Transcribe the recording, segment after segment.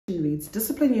Reads,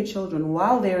 discipline your children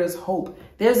while there is hope.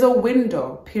 There's a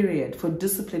window period for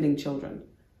disciplining children.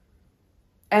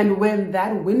 And when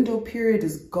that window period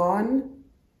is gone,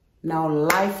 now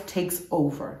life takes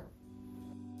over.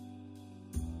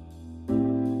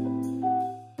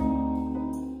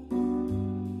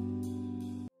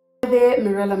 Hi there,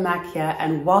 Mirella Mack here,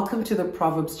 and welcome to the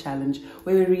Proverbs Challenge,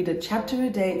 where we read a chapter a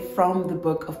day from the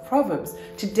book of Proverbs.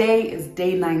 Today is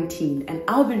day 19, and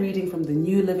I'll be reading from the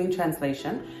New Living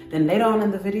Translation. Then later on in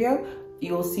the video,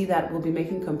 you'll see that we'll be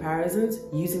making comparisons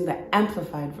using the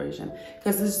Amplified version,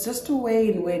 because it's just a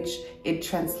way in which it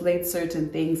translates certain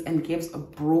things and gives a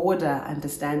broader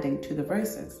understanding to the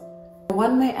verses.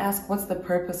 One may ask, what's the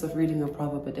purpose of reading a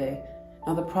proverb a day?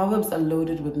 Now, the Proverbs are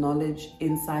loaded with knowledge,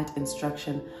 insight,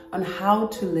 instruction on how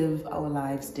to live our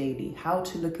lives daily, how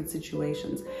to look at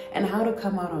situations, and how to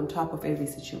come out on top of every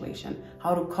situation,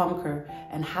 how to conquer,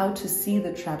 and how to see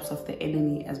the traps of the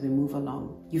enemy as we move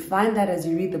along. You find that as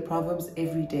you read the Proverbs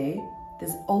every day,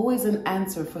 there's always an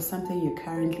answer for something you're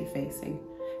currently facing.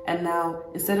 And now,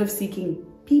 instead of seeking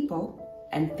people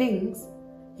and things,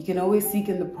 you can always seek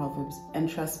in the Proverbs. And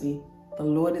trust me, the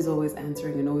Lord is always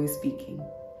answering and always speaking.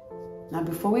 Now,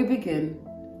 before we begin,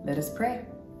 let us pray.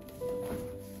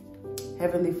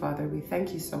 Heavenly Father, we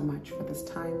thank you so much for this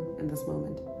time and this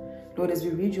moment. Lord, as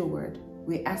we read your word,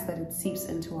 we ask that it seeps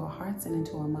into our hearts and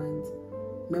into our minds.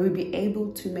 May we be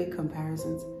able to make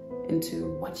comparisons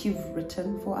into what you've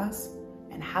written for us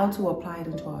and how to apply it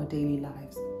into our daily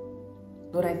lives.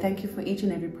 Lord, I thank you for each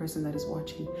and every person that is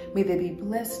watching. May they be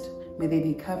blessed, may they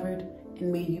be covered,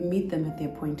 and may you meet them at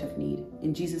their point of need.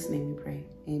 In Jesus' name we pray.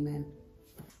 Amen.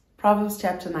 Proverbs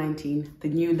chapter 19, the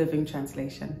New Living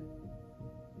Translation.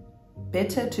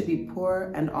 Better to be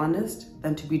poor and honest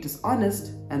than to be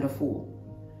dishonest and a fool.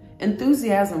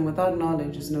 Enthusiasm without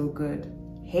knowledge is no good.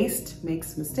 Haste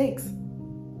makes mistakes.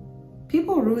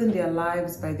 People ruin their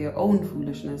lives by their own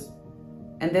foolishness,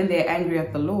 and then they're angry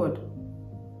at the Lord.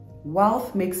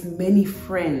 Wealth makes many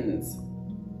friends.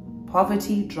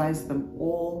 Poverty drives them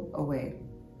all away.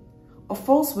 A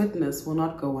false witness will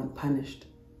not go unpunished,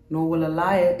 nor will a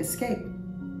liar escape.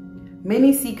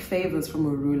 Many seek favors from a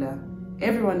ruler.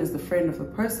 Everyone is the friend of the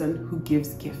person who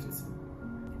gives gifts.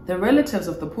 The relatives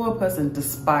of the poor person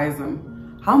despise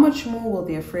them. How much more will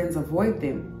their friends avoid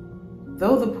them?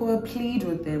 Though the poor plead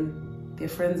with them, their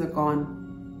friends are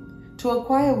gone. To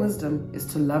acquire wisdom is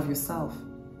to love yourself.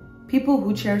 People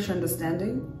who cherish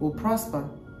understanding will prosper.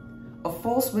 A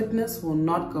false witness will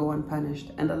not go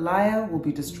unpunished, and a liar will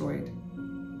be destroyed.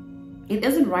 It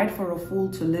isn't right for a fool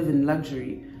to live in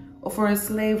luxury or for a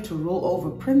slave to rule over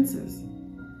princes.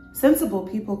 Sensible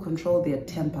people control their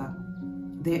temper.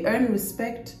 They earn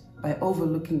respect by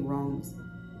overlooking wrongs.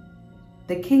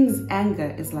 The king's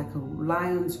anger is like a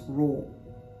lion's roar,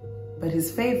 but his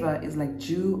favor is like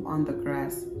dew on the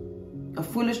grass. A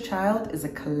foolish child is a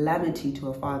calamity to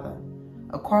a father.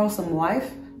 A quarrelsome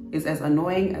wife is as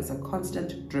annoying as a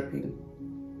constant dripping.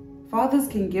 Fathers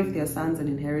can give their sons an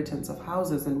inheritance of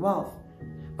houses and wealth,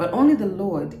 but only the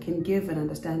Lord can give an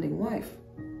understanding wife.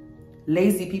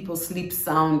 Lazy people sleep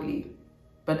soundly,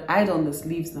 but idleness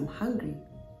leaves them hungry.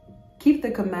 Keep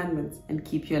the commandments and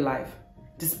keep your life.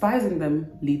 Despising them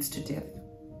leads to death.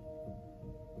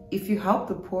 If you help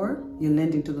the poor, you're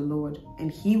lending to the Lord,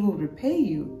 and he will repay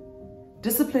you.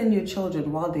 Discipline your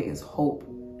children while there is hope.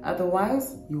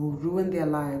 Otherwise, you will ruin their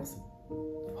lives.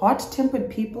 Hot-tempered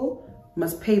people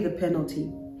must pay the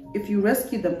penalty. If you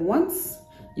rescue them once,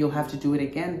 you'll have to do it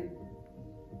again.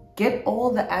 Get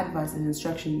all the advice and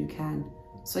instruction you can,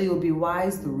 so you'll be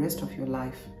wise the rest of your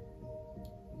life.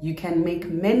 You can make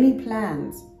many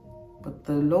plans, but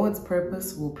the Lord's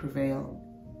purpose will prevail.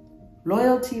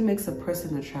 Loyalty makes a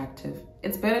person attractive.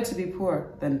 It's better to be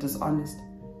poor than dishonest.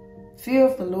 Fear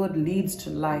of the Lord leads to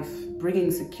life,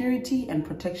 bringing security and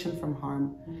protection from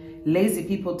harm. Lazy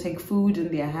people take food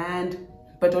in their hand,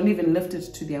 but don't even lift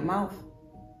it to their mouth.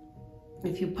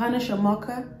 If you punish a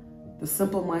mocker, the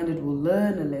simple-minded will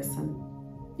learn a lesson.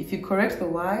 If you correct the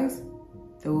wise,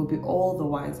 they will be all the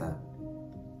wiser.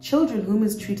 Children who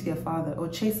mistreat their father or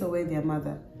chase away their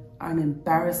mother are an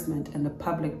embarrassment and a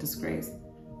public disgrace.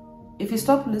 If you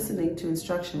stop listening to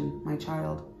instruction, my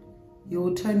child, you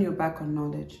will turn your back on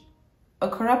knowledge. A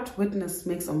corrupt witness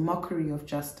makes a mockery of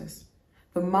justice.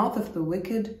 The mouth of the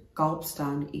wicked gulps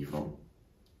down evil.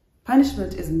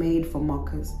 Punishment is made for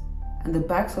mockers, and the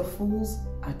backs of fools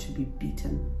are to be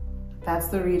beaten. That's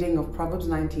the reading of Proverbs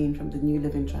 19 from the New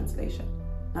Living Translation.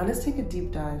 Now let's take a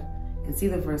deep dive and see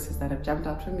the verses that have jumped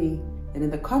out for me. And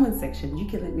in the comment section, you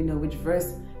can let me know which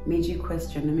verse made you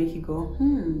question and make you go,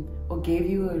 or gave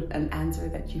you an answer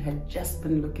that you had just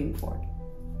been looking for.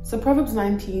 So Proverbs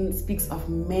 19 speaks of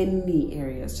many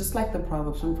areas, just like the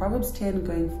Proverbs. From Proverbs 10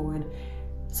 going forward,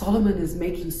 Solomon is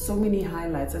making so many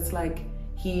highlights. It's like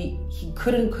he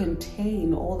couldn't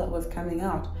contain all that was coming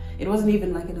out. It wasn't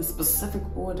even like in a specific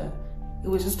order. It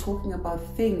was just talking about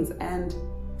things, and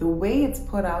the way it's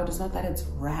put out is not that it's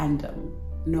random,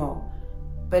 no,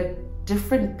 but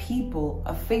different people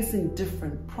are facing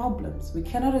different problems. We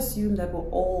cannot assume that we're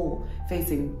all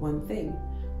facing one thing.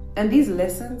 And these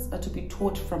lessons are to be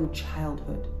taught from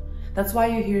childhood. That's why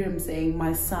you hear him saying,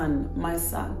 my son, my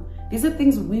son. These are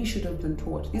things we should have been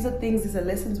taught. These are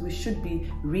lessons we should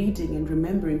be reading and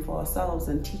remembering for ourselves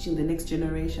and teaching the next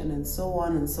generation, and so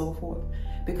on and so forth.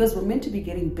 Because we're meant to be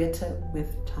getting better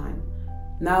with time.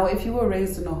 Now, if you were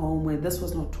raised in a home where this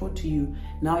was not taught to you,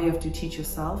 now you have to teach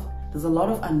yourself. There's a lot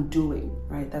of undoing,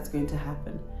 right? That's going to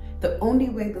happen. The only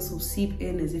way this will seep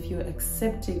in is if you're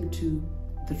accepting to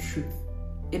the truth.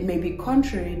 It may be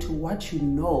contrary to what you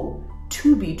know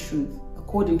to be truth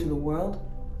according to the world,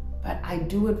 but I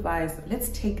do advise, let's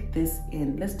take this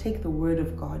in. Let's take the word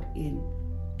of God in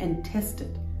and test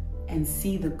it and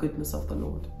see the goodness of the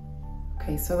Lord.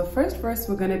 Okay, so the first verse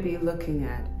we're going to be looking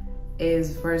at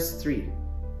is verse 3.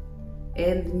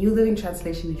 In the New Living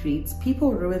Translation, it reads,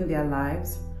 people ruin their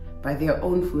lives by their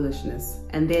own foolishness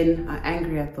and then are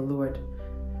angry at the Lord.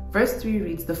 Verse 3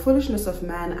 reads, the foolishness of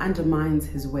man undermines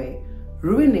his way,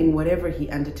 ruining whatever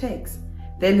he undertakes.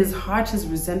 Then his heart is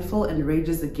resentful and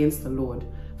rages against the Lord.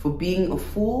 For being a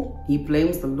fool, he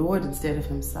blames the Lord instead of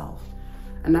himself.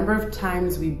 A number of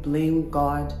times we blame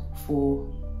God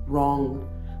for wrong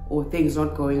or things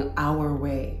not going our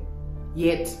way.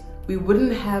 Yet we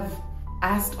wouldn't have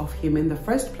asked of him in the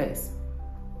first place.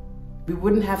 We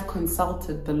wouldn't have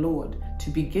consulted the Lord to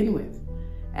begin with.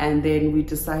 And then we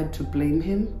decide to blame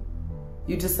him.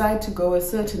 You decide to go a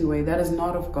certain way that is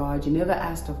not of God. You never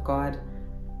asked of God.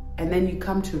 And then you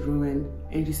come to ruin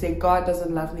and you say, God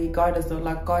doesn't love me. God does not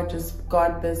like, God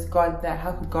this, God that.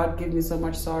 How could God give me so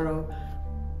much sorrow?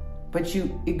 But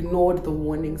you ignored the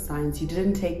warning signs. You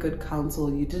didn't take good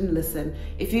counsel. You didn't listen.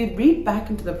 If you read back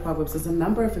into the Proverbs, there's a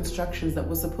number of instructions that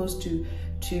we're supposed to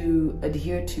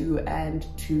adhere to and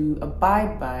to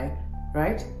abide by,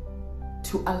 right?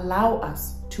 To allow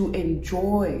us to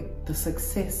enjoy the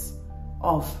success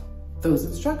of those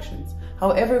instructions.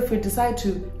 However, if we decide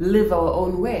to live our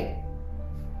own way,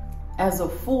 as a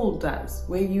fool does,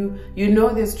 where you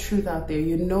know there's truth out there,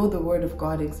 you know the word of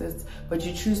God exists, but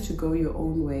you choose to go your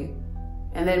own way.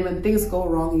 And then when things go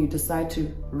wrong, you decide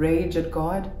to rage at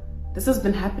God. This has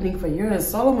been happening for years.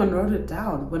 Solomon wrote it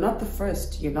down. We're not the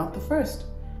first. You're not the first.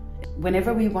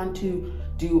 Whenever we want to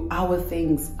do our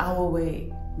things our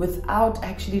way, without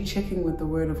actually checking with the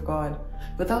word of God,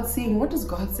 without seeing what does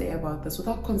God say about this,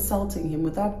 without consulting him,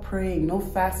 without praying, no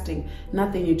fasting,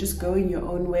 nothing. You're just going your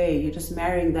own way. You're just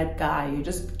marrying that guy. You're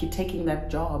just taking that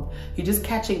job. You're just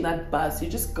catching that bus.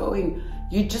 You're just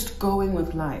going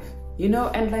with life, you know.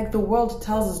 And like the world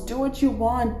tells us, do what you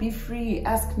want, be free,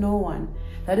 ask no one.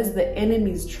 That is the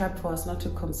enemy's trap for us not to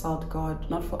consult God,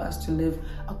 not for us to live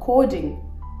according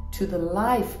to the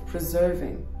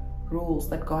life-preserving rules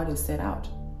that God has set out.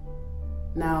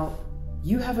 Now,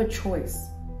 you have a choice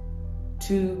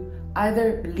to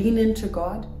either lean into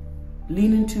God,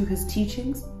 lean into his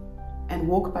teachings and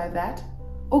walk by that,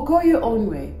 or go your own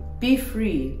way, be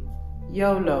free,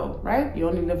 YOLO, right? You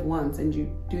only live once and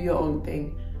you do your own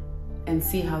thing and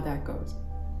see how that goes.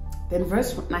 Then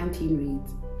verse 19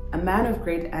 reads, a man of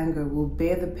great anger will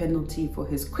bear the penalty for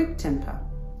his quick temper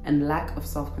and lack of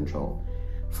self-control.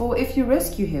 For if you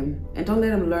rescue him and don't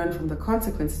let him learn from the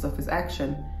consequences of his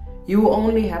action, you will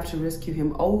only have to rescue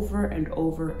him over and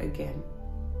over again.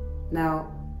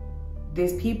 Now,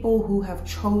 there's people who have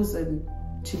chosen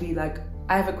to be like,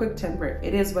 I have a quick temper.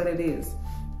 It is what it is.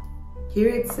 Here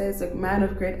it says, a man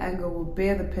of great anger will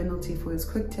bear the penalty for his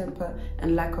quick temper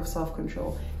and lack of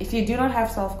self-control. If you do not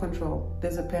have self-control,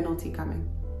 there's a penalty coming.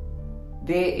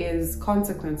 There is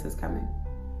consequences coming.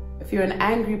 If you're an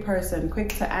angry person, quick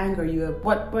to anger, you have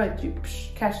what, you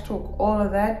cash talk, all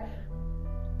of that,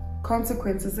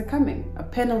 consequences are coming. A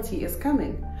penalty is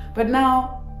coming. But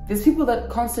now there's people that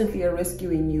constantly are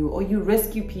rescuing you, or you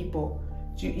rescue people.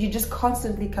 You're just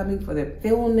constantly coming for them.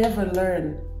 They will never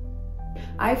learn.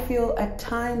 I feel at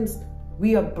times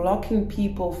we are blocking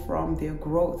people from their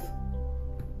growth.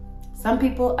 Some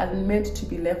people are meant to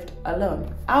be left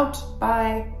alone, out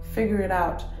by figure it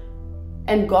out.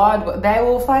 And God, they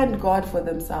will find God for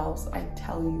themselves, I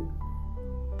tell you.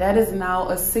 That is now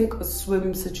a sink or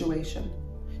swim situation.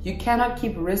 You cannot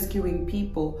keep rescuing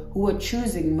people who are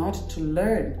choosing not to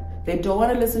learn. They don't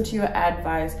want to listen to your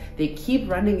advice. They keep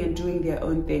running and doing their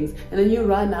own things. And then you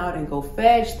run out and go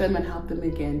fetch them and help them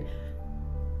again.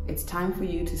 It's time for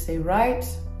you to say, right,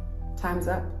 time's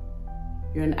up.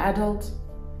 You're an adult.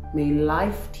 May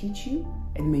life teach you,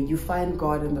 and may you find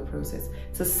God in the process.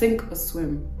 It's a sink or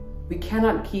swim. We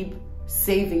cannot keep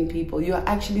saving people. You're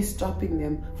actually stopping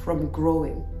them from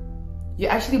growing.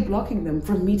 You're actually blocking them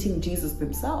from meeting Jesus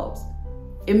themselves.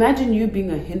 Imagine you being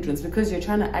a hindrance because you're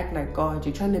trying to act like God.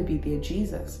 You're trying to be their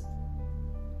Jesus.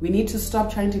 We need to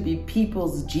stop trying to be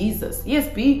people's Jesus.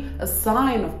 Yes, be a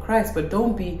sign of Christ, but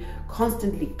don't be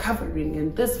constantly covering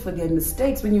and this for their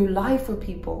mistakes. When you lie for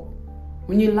people,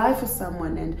 when you lie for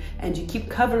someone and you keep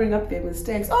covering up their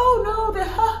mistakes, oh no,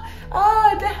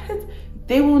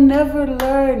 they will never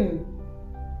learn.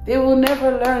 They will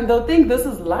never learn. They'll think this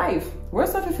is life.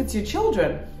 Worse off if it's your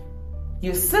children,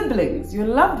 your siblings, your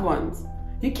loved ones.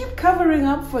 You keep covering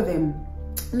up for them.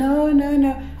 No.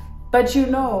 But you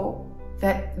know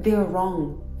that they're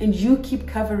wrong and you keep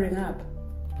covering up.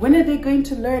 When are they going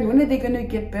to learn? When are they going to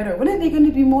get better? When are they going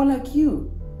to be more like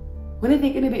you? When are they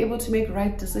going to be able to make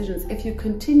right decisions if you're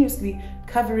continuously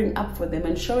covering up for them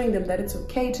and showing them that it's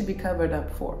okay to be covered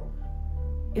up for?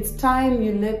 It's time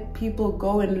you let people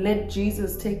go and let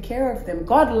Jesus take care of them.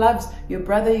 God loves your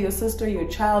brother, your sister, your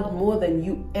child more than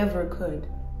you ever could.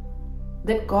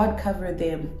 Let God cover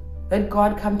them. Let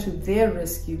God come to their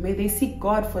rescue. May they seek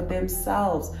God for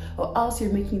themselves, or else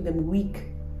you're making them weak.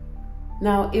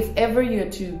 Now, if ever you're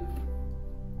to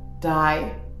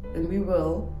die, and we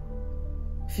will,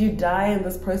 if you die and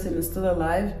this person is still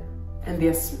alive, and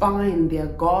their spine, their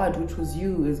God, which was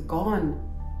you, is gone,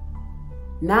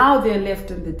 now they're left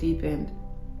in the deep end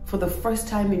for the first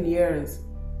time in years,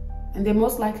 and they're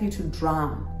most likely to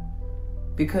drown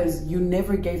because you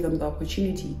never gave them the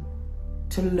opportunity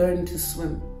to learn to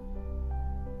swim.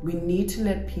 We need to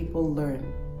let people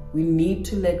learn. We need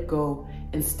to let go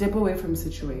and step away from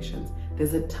situations.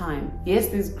 There's a time. Yes,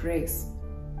 there's grace.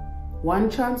 1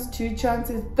 chance, 2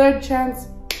 chances, 3rd chance,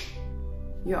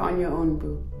 you're on your own,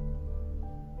 boo.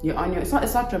 You're on your, it's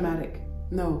not dramatic.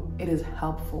 No, it is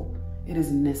helpful. It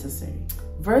is necessary.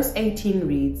 Verse 18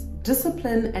 reads,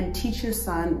 discipline and teach your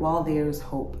son while there is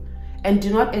hope, and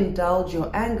do not indulge your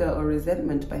anger or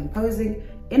resentment by imposing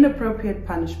inappropriate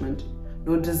punishment,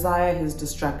 nor desire his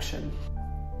destruction.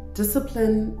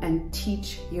 Discipline and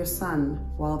teach your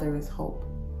son while there is hope.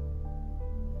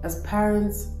 As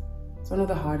parents, it's one of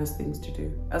the hardest things to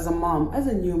do. As a mom, as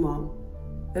a new mom,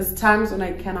 there's times when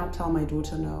I cannot tell my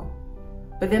daughter no.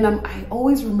 But then I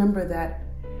always remember that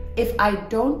if I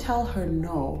don't tell her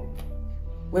no,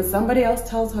 when somebody else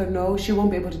tells her no, she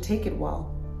won't be able to take it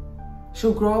well.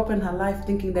 She'll grow up in her life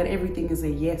thinking that everything is a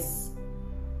yes.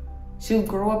 She'll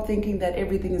grow up thinking that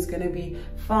everything is going to be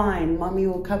fine. Mommy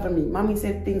will cover me. Mommy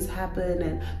said things happen,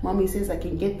 and mommy says I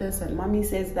can get this, and mommy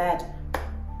says that.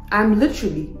 I'm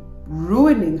literally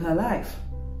ruining her life.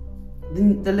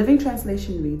 The Living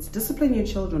Translation reads, discipline your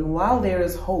children while there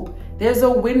is hope. There's a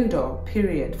window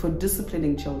period for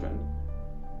disciplining children.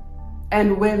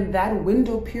 And when that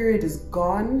window period is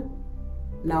gone,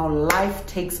 now life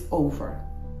takes over.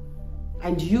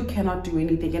 And you cannot do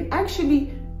anything. And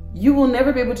actually, you will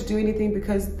never be able to do anything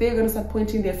because they're going to start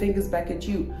pointing their fingers back at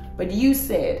you. But you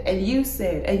said, and you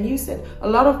said, and you said. A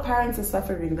lot of parents are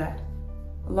suffering that.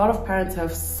 A lot of parents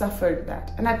have suffered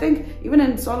that. And I think even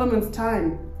in Solomon's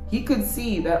time, he could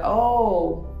see that,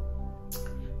 oh,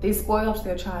 they spoiled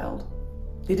their child.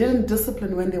 They didn't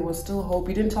discipline when there was still hope.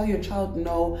 You didn't tell your child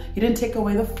no. You didn't take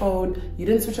away the phone. You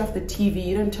didn't switch off the TV.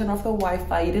 You didn't turn off the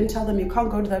Wi-Fi. You didn't tell them you can't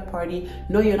go to that party.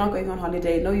 No, you're not going on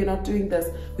holiday. No, you're not doing this.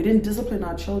 We didn't discipline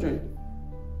our children.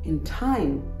 In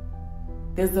time,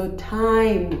 there's a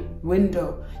time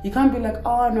window. You can't be like,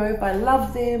 oh no, if I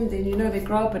love them, then you know they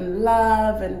grow up in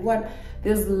love and what.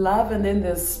 There's love and then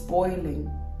there's spoiling.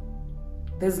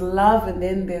 There's love and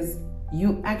then there's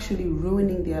you actually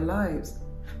ruining their lives.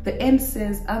 The end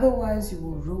says, otherwise you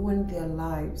will ruin their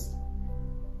lives.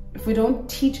 If we don't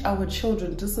teach our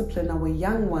children discipline, our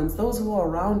young ones, those who are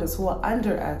around us, who are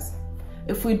under us,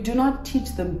 if we do not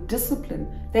teach them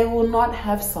discipline, they will not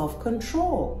have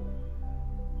self-control.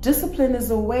 Discipline is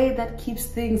a way that keeps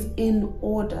things in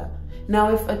order.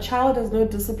 Now, if a child has no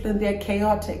discipline, they're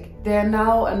chaotic. They're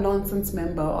now a nonsense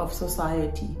member of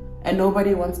society, and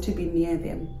nobody wants to be near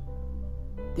them.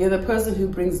 They're the person who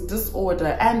brings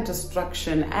disorder and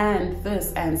destruction and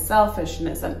this and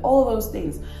selfishness and all those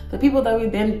things. The people that we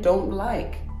then don't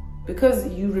like because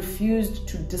you refused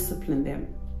to discipline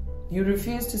them. You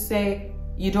refused to say,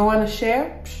 You don't want to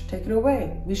share? Psh, take it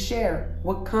away. We share.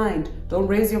 What kind? Don't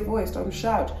raise your voice. Don't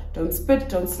shout. Don't spit.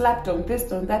 Don't slap. Don't this.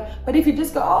 Don't that. But if you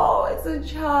just go, oh, it's a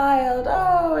child.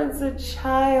 Oh, it's a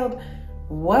child.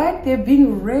 What? They're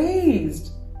being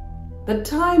raised. The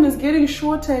time is getting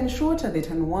shorter and shorter. They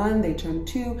turn 1, they turn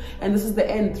 2, and this is the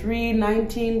end. 3,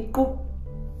 19, go,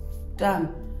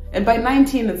 done. And by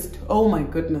 19, it's, oh my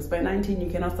goodness, by 19, you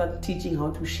cannot start teaching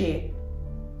how to share.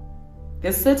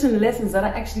 There's certain lessons that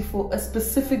are actually for a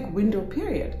specific window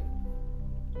period.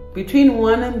 Between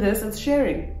 1 and this, it's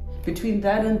sharing. Between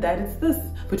that and that, it's this.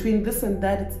 Between this and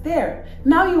that, it's there.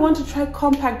 Now you want to try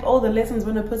compact all the lessons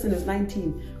when a person is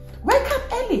 19. Wake up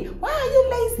early. Why are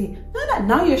you lazy? No.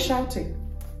 Now you're shouting.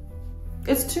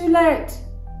 It's too late.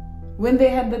 When they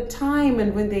had the time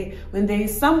and when they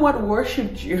somewhat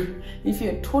worshipped you, if you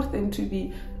had taught them to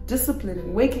be disciplined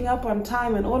and waking up on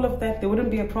time and all of that, there wouldn't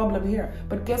be a problem here.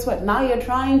 But guess what? Now you're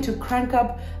trying to crank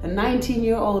up a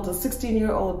 19-year-old or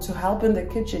 16-year-old to help in the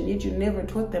kitchen, yet you never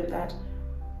taught them that.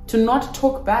 To not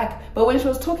talk back. But when she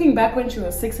was talking back when she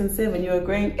was 6 and 7, you were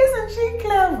going, isn't she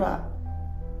clever?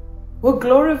 We're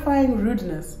glorifying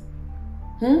rudeness.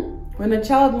 When a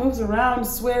child moves around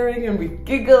swearing and we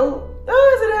giggle,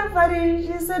 oh, isn't that funny?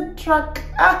 She said truck.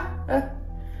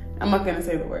 I'm not going to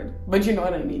say the word, but you know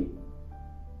what I mean.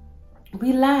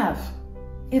 We laugh.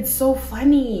 It's so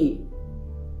funny.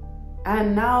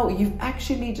 And now you've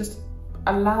actually just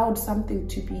allowed something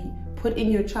to be put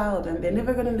in your child and they're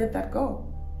never going to let that go.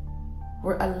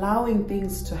 We're allowing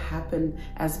things to happen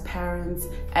as parents,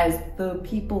 as the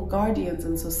people, guardians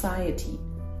in society.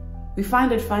 We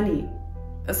find it funny.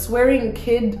 A swearing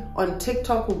kid on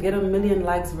TikTok will get 1 million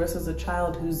likes versus a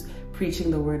child who's preaching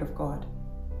the word of God.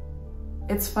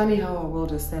 It's funny how our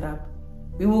world is set up.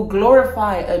 We will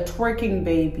glorify a twerking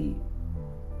baby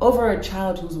over a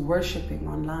child who's worshiping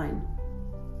online.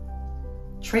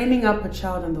 Training up a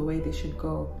child in the way they should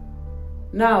go.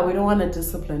 No, we don't want to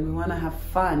discipline. We want to have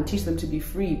fun. Teach them to be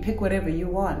free. Pick whatever you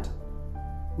want.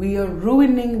 We are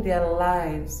ruining their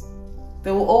lives.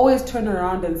 They will always turn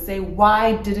around and say,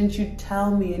 why didn't you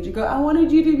tell me? And you go, I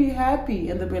wanted you to be happy.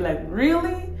 And they'll be like,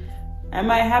 really? Am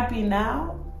I happy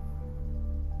now?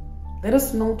 Let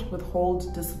us not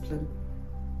withhold discipline.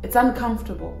 It's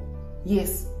uncomfortable,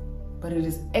 yes, but it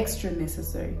is extra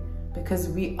necessary because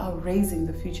we are raising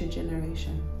the future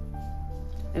generation.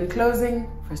 In closing,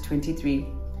 verse 23,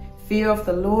 fear of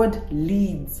the Lord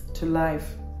leads to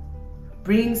life,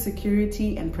 bringing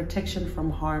security and protection from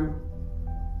harm.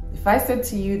 If I said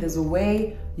to you, there's a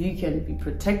way you can be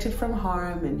protected from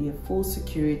harm and you have full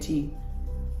security,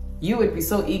 you would be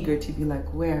so eager to be like,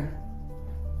 where?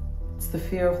 It's the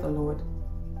fear of the Lord.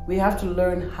 We have to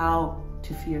learn how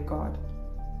to fear God.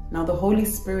 Now, the Holy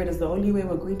Spirit is the only way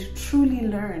we're going to truly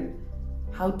learn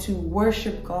how to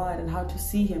worship God and how to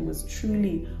see Him as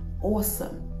truly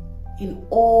awesome in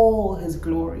all His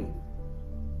glory.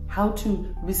 How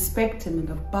to respect Him and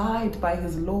abide by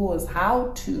His laws.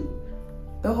 How to.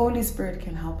 The Holy Spirit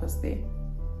can help us there.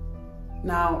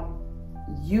 Now,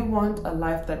 you want a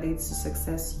life that leads to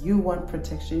success. You want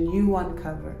protection. You want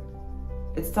cover.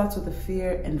 It starts with the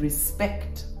fear and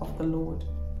respect of the Lord.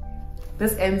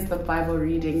 This ends the Bible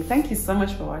reading. Thank you so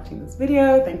much for watching this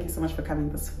video. Thank you so much for coming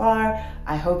this far.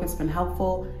 I hope it's been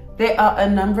helpful. There are a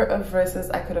number of verses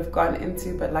I could have gone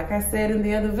into, but like I said in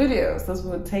the other videos, this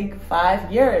would take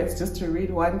 5 years just to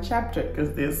read one chapter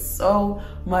because there's so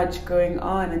much going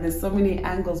on and there's so many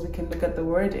angles we can look at the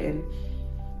word in.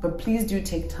 But please do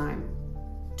take time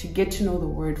to get to know the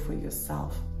word for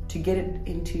yourself, to get it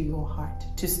into your heart,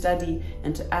 to study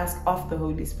and to ask of the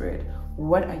Holy Spirit,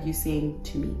 what are you saying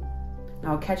to me?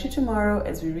 Now I'll catch you tomorrow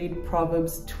as we read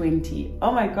Proverbs 20.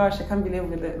 Oh my gosh, I can't believe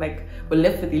we're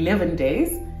left with 11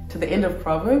 days to the end of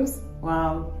Proverbs.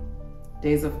 Wow,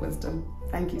 days of wisdom.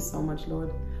 Thank you so much,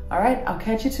 Lord. All right, I'll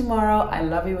catch you tomorrow. I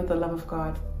love you with the love of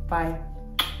God. Bye.